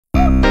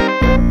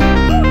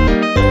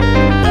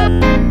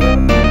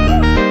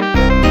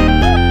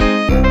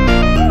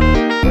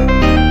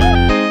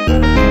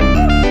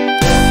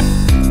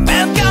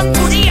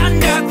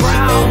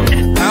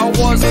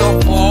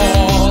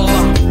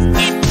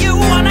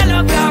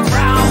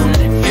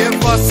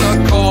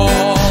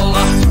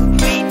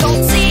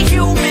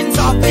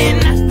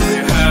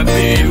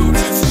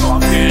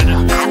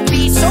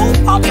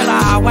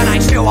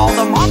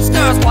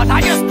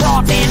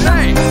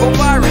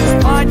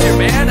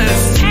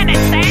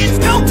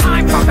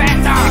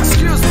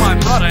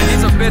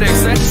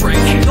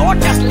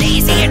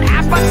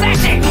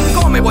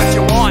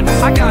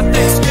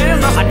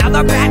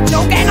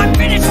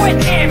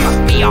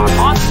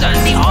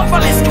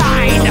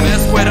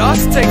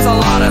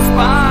your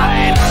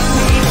spine.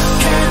 We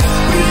can't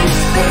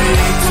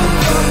relate to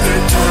the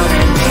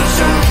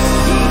determination,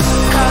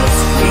 because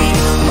we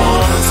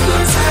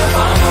monsters have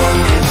our own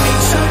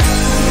dimension.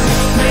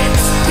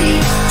 Humans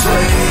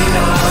betrayed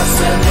us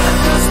and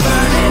left us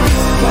burning.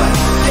 What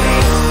they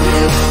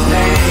will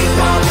make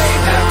our way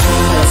back to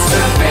the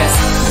surface.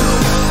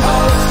 Through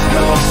all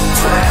your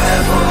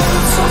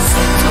travels, so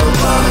seem to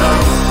follow.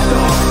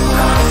 Your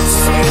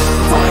consequences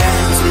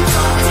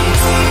are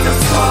easy to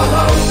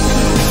swallow.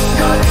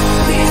 Cut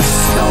this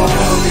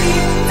story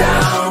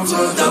down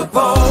to the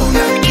bone.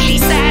 Easy,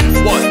 Sam.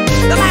 What?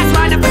 The last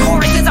line of the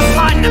chorus is a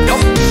pun.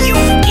 Nope. You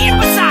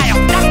imbecile.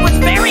 That was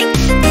very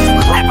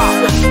clever.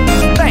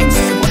 Thanks,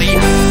 buddy.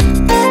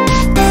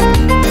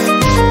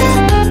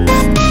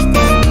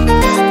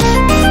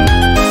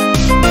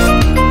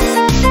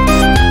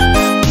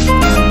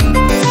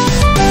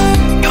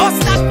 You're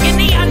stuck in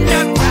the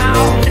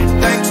underground.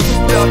 Thanks to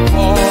the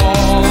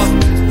fall.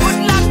 Good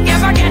luck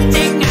ever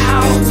getting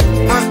out.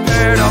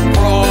 Prepare to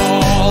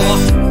brawl.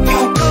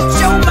 You could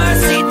show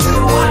mercy to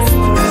us.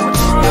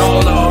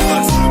 All of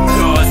us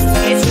does.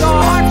 Is your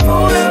heart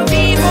full of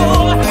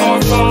evil or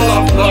full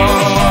of love?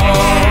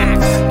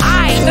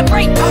 I, the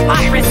great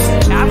virus,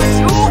 challenge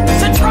you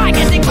to try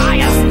getting by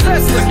us.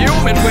 Test the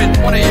human with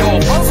one of your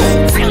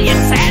puzzles.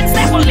 Brilliant sands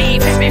that will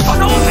leave him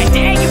befuddled. I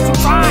dare you to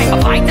try a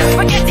bite of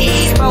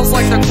spaghetti. Smells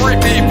like the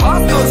creepy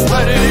pasta's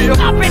ready.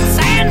 Up in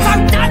sands,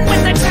 I'm done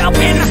with the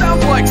chopping.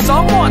 Sounds like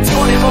someone's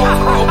funny more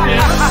broken.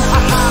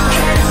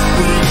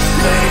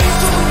 Relate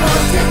to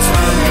the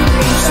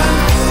determination,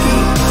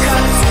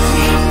 because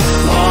we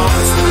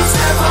monsters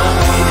have our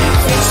own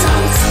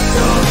intentions.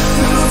 Don't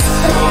lose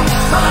your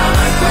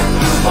mind when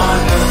you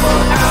wander for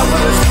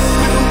hours.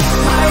 You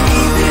might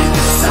even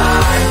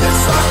decide to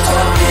start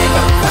talking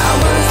of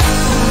powers.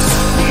 Who's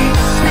the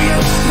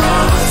real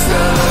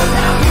monster?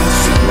 Now you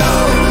should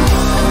know.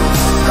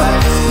 Cut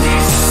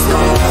this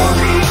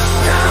story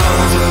down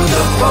to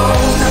the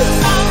bone.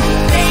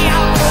 Someday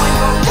I'll join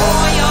the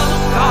royal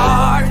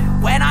guard.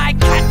 When I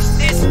catch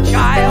this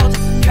child,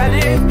 can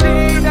it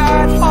be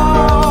that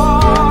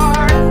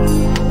hard?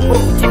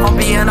 If I'm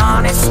being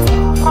honest,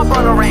 my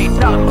brother ain't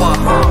nothing but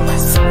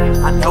harmless.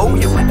 I know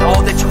you and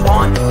all that you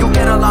want. You'll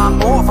get a lot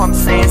more from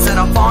sands that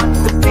I'm on.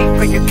 The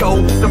deeper you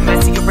go, the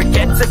messier it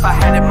gets. If I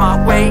had it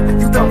my way,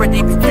 you'd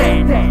already be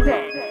dead.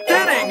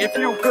 Kidding, if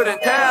you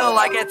couldn't tell,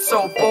 I get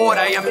so bored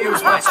I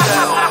amuse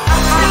myself.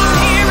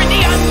 Here in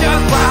the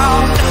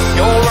underground,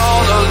 you're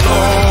all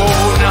alone.